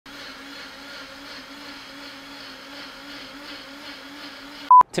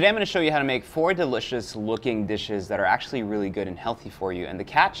Today I'm going to show you how to make 4 delicious looking dishes that are actually really good and healthy for you. And the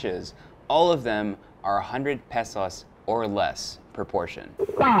catch is, all of them are 100 pesos or less per portion.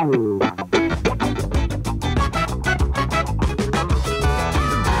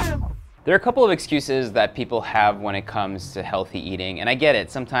 There are a couple of excuses that people have when it comes to healthy eating, and I get it.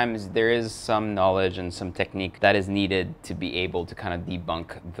 Sometimes there is some knowledge and some technique that is needed to be able to kind of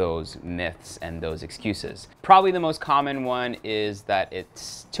debunk those myths and those excuses. Probably the most common one is that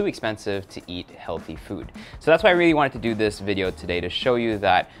it's too expensive to eat healthy food. So that's why I really wanted to do this video today, to show you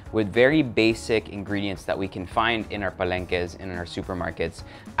that with very basic ingredients that we can find in our palenques and in our supermarkets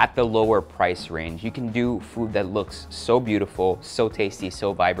at the lower price range, you can do food that looks so beautiful, so tasty,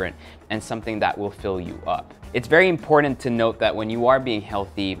 so vibrant, and something that will fill you up. It's very important to note that when you are being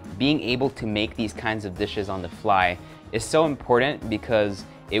healthy, being able to make these kinds of dishes on the fly is so important because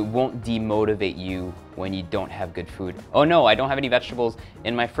it won't demotivate you when you don't have good food. Oh no, I don't have any vegetables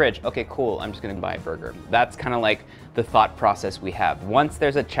in my fridge. Okay, cool, I'm just gonna buy a burger. That's kind of like the thought process we have. Once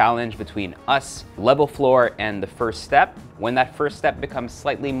there's a challenge between us, level floor, and the first step, when that first step becomes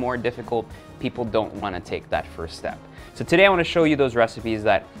slightly more difficult, people don't wanna take that first step. So today I wanna show you those recipes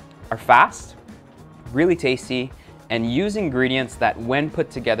that are fast, really tasty, and use ingredients that when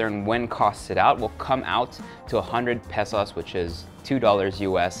put together and when costed out will come out to 100 pesos, which is $2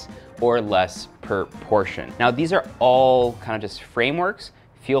 US or less per portion. Now these are all kind of just frameworks.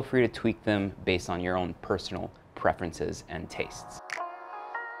 Feel free to tweak them based on your own personal preferences and tastes.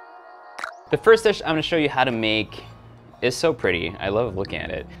 The first dish I'm gonna show you how to make is so pretty. I love looking at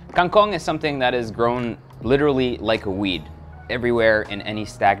it. Kangkong is something that is grown literally like a weed everywhere in any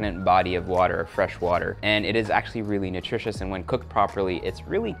stagnant body of water, fresh water, and it is actually really nutritious, and when cooked properly, it's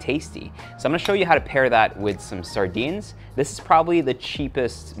really tasty. So I'm gonna show you how to pair that with some sardines. This is probably the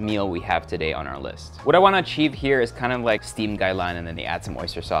cheapest meal we have today on our list. What I wanna achieve here is kind of like steamed gailan, and then they add some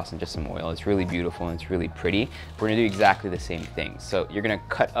oyster sauce and just some oil. It's really beautiful and it's really pretty. We're gonna do exactly the same thing. So you're gonna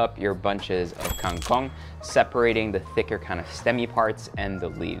cut up your bunches of kangkong, separating the thicker kind of stemmy parts and the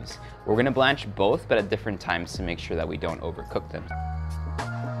leaves. We're gonna blanch both, but at different times to make sure that we don't overcook them.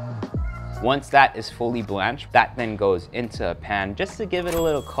 Once that is fully blanched, that then goes into a pan just to give it a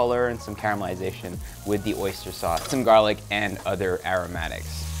little color and some caramelization with the oyster sauce, some garlic, and other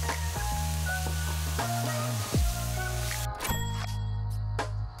aromatics.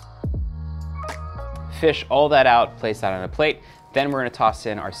 Fish all that out, place that on a plate. Then we're gonna toss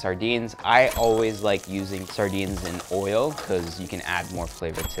in our sardines. I always like using sardines in oil because you can add more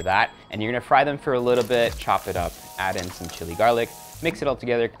flavor to that. And you're gonna fry them for a little bit, chop it up, add in some chili garlic, mix it all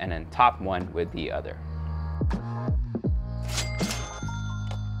together, and then top one with the other.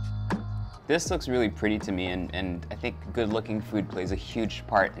 This looks really pretty to me, and I think good looking food plays a huge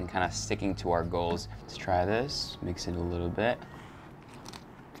part in kind of sticking to our goals. Let's try this, mix it a little bit.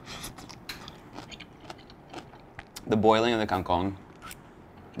 The boiling of the kangkong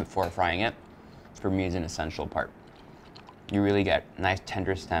before frying it, for me, is an essential part. You really get nice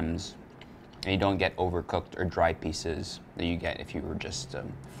tender stems, and you don't get overcooked or dry pieces that you get if you were just to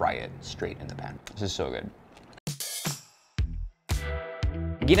fry it straight in the pan. This is so good.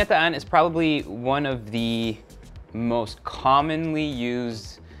 Ginataan is probably one of the most commonly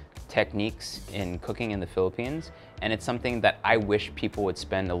used techniques in cooking in the Philippines, and it's something that I wish people would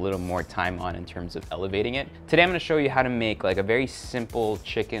spend a little more time on in terms of elevating it. Today I'm gonna show you how to make like a very simple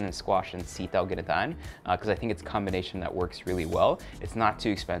chicken and squash and sitaw ginataan, because I think it's a combination that works really well. It's not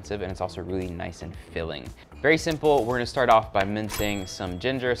too expensive, and it's also really nice and filling. Very simple. We're gonna start off by mincing some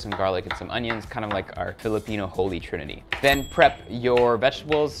ginger, some garlic, and some onions, kind of like our Filipino holy trinity. Then prep your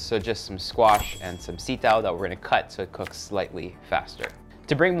vegetables, so just some squash and some sitaw that we're gonna cut so it cooks slightly faster.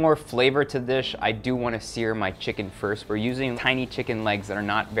 To bring more flavor to the dish, I do want to sear my chicken first. We're using tiny chicken legs that are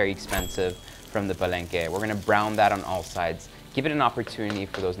not very expensive from the palenque. We're gonna brown that on all sides, give it an opportunity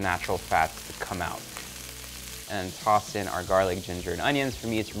for those natural fats to come out. And toss in our garlic, ginger, and onions. For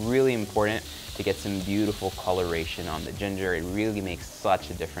me, it's really important to get some beautiful coloration on the ginger. It really makes such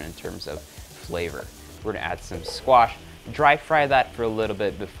a difference in terms of flavor. We're gonna add some squash, dry fry that for a little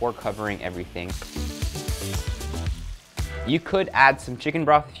bit before covering everything. You could add some chicken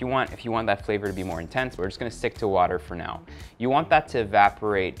broth if you want that flavor to be more intense. We're just gonna stick to water for now. You want that to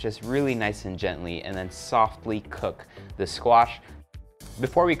evaporate just really nice and gently, and then softly cook the squash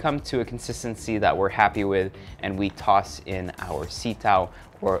before we come to a consistency that we're happy with, and we toss in our sitaw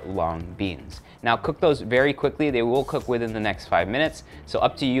or long beans. Now cook those very quickly. They will cook within the next 5 minutes. So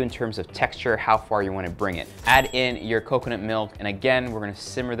up to you in terms of texture, how far you want to bring it. Add in your coconut milk, and again, we're gonna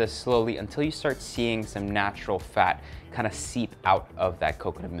simmer this slowly until you start seeing some natural fat kind of seep out of that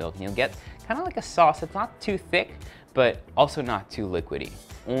coconut milk. And you'll get kind of like a sauce. It's not too thick, but also not too liquidy.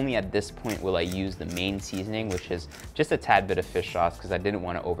 Only at this point will I use the main seasoning, which is just a tad bit of fish sauce because I didn't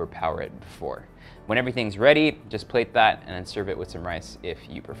want to overpower it before. When everything's ready, just plate that and then serve it with some rice if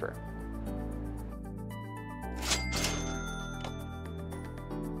you prefer.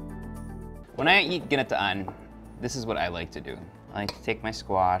 When I eat ginataan, this is what I like to do. I like to take my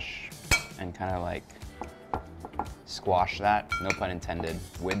squash and kind of like squash that, no pun intended,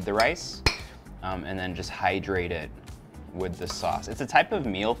 with the rice, and then just hydrate it with the sauce. It's a type of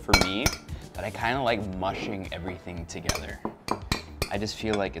meal for me that I kind of like mushing everything together. I just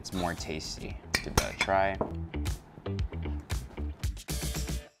feel like it's more tasty. Give that a try.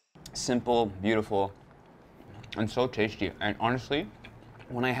 Simple, beautiful, and so tasty. And honestly,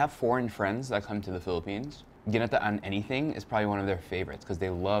 when I have foreign friends that come to the Philippines, ginataan anything is probably one of their favorites because they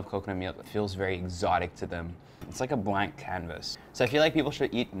love coconut milk. It feels very exotic to them. It's like a blank canvas. So I feel like people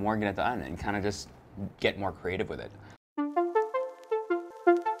should eat more ginataan and kind of just get more creative with it.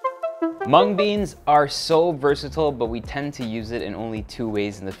 Mung beans are so versatile, but we tend to use it in only two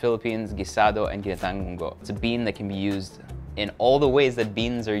ways in the Philippines, gisado and ginataang munggo. It's a bean that can be used in all the ways that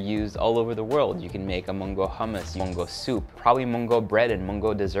beans are used all over the world. You can make a munggo hummus, munggo soup, probably munggo bread and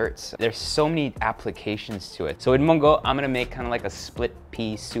munggo desserts. There's so many applications to it. So in munggo, I'm gonna make kind of like a split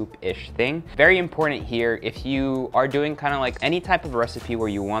pea soup-ish thing. Very important here, if you are doing kind of like any type of recipe where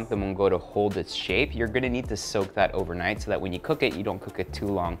you want the munggo to hold its shape, you're gonna need to soak that overnight so that when you cook it, you don't cook it too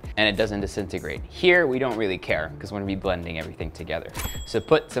long and it doesn't disintegrate. Here, we don't really care because we're gonna be blending everything together. So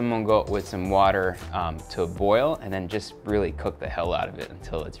put some munggo with some water to boil and then just really cook the hell out of it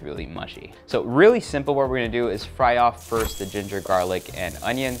until it's really mushy. So really simple, what we're gonna do is fry off first the ginger, garlic, and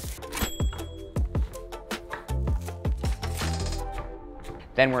onions.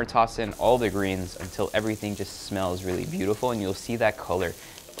 Then we're gonna toss in all the greens until everything just smells really beautiful, and you'll see that color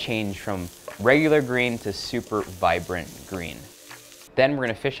change from regular green to super vibrant green. Then we're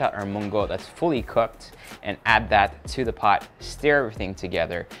gonna fish out our munggo that's fully cooked and add that to the pot, stir everything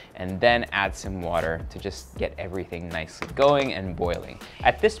together, and then add some water to just get everything nicely going and boiling.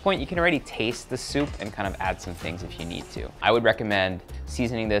 At this point, you can already taste the soup and kind of add some things if you need to. I would recommend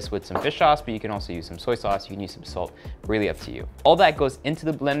seasoning this with some fish sauce, but you can also use some soy sauce, you can use some salt, really up to you. All that goes into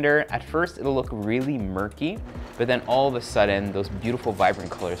the blender. At first, it'll look really murky, but then all of a sudden, those beautiful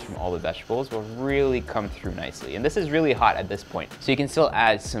vibrant colors from all the vegetables will really come through nicely. And this is really hot at this point. So you can still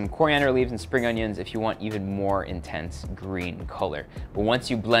add some coriander leaves and spring onions if you want even more intense green color. But once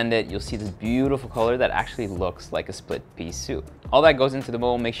you blend it, you'll see this beautiful color that actually looks like a split pea soup. All that goes into the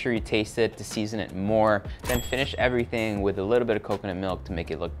bowl. Make sure you taste it to season it more. Then finish everything with a little bit of coconut milk to make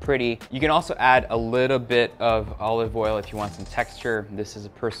it look pretty. You can also add a little bit of olive oil if you want some texture. This is a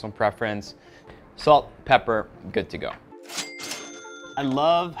personal preference. Salt, pepper, good to go. I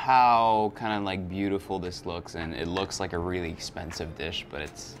love how kind of like beautiful this looks, and it looks like a really expensive dish, but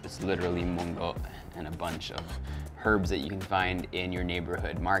it's literally munggo and a bunch of herbs that you can find in your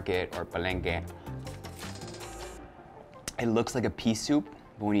neighborhood market or palengke. It looks like a pea soup,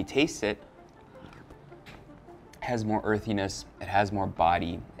 but when you taste it, it has more earthiness, it has more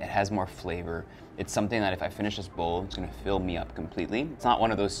body, it has more flavor. It's something that if I finish this bowl, it's gonna fill me up completely. It's not one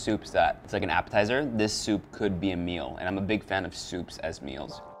of those soups that it's like an appetizer. This soup could be a meal, and I'm a big fan of soups as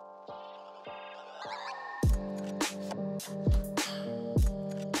meals.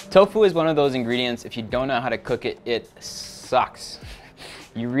 Tofu is one of those ingredients, if you don't know how to cook it, it sucks.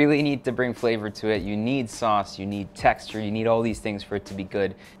 You really need to bring flavor to it. You need sauce, you need texture, you need all these things for it to be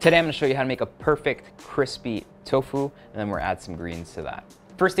good. Today I'm gonna show you how to make a perfect crispy tofu, and then we'll add some greens to that.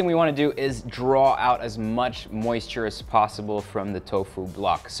 First thing we want to do is draw out as much moisture as possible from the tofu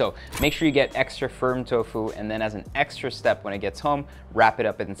block. So make sure you get extra firm tofu, and then as an extra step when it gets home, wrap it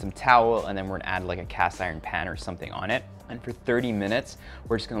up in some towel, and then we're gonna add like a cast iron pan or something on it. And for 30 minutes,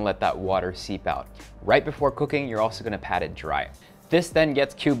 we're just gonna let that water seep out. Right before cooking, you're also gonna pat it dry. This then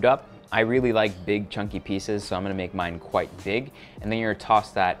gets cubed up. I really like big chunky pieces, so I'm gonna make mine quite big. And then you're gonna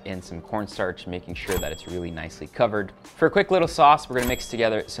toss that in some cornstarch, making sure that it's really nicely covered. For a quick little sauce, we're gonna mix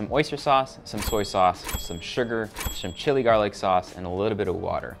together some oyster sauce, some soy sauce, some sugar, some chili garlic sauce, and a little bit of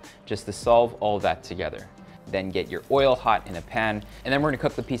water, just to solve all that together. Then get your oil hot in a pan, and then we're gonna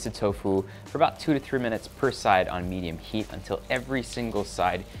cook the piece of tofu for about 2 to 3 minutes per side on medium heat until every single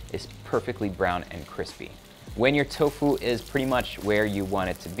side is perfectly brown and crispy. When your tofu is pretty much where you want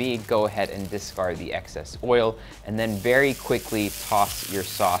it to be, go ahead and discard the excess oil, and then very quickly toss your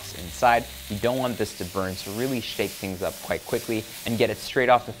sauce inside. You don't want this to burn, so really shake things up quite quickly and get it straight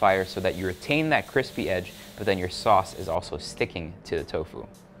off the fire so that you retain that crispy edge, but then your sauce is also sticking to the tofu.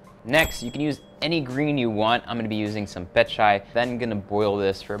 Next, you can use any green you want. I'm gonna be using some Pechay. Then gonna boil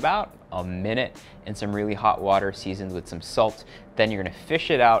this for about a minute in some really hot water seasoned with some salt. Then you're gonna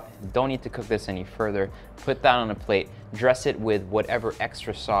fish it out. Don't need to cook this any further. Put that on a plate, dress it with whatever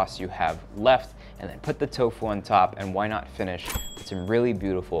extra sauce you have left, and then put the tofu on top, and why not finish with some really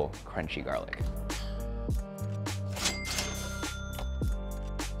beautiful crunchy garlic.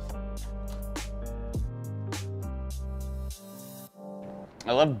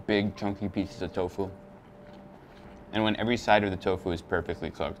 I love big chunky pieces of tofu. And when every side of the tofu is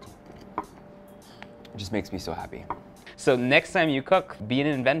perfectly cooked, it just makes me so happy. So next time you cook, be an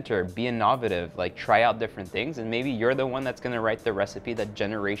inventor, be innovative, like try out different things, and maybe you're the one that's gonna write the recipe that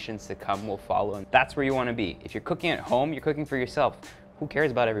generations to come will follow, and that's where you wanna be. If you're cooking at home, you're cooking for yourself. Who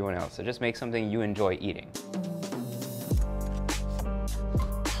cares about everyone else? So just make something you enjoy eating.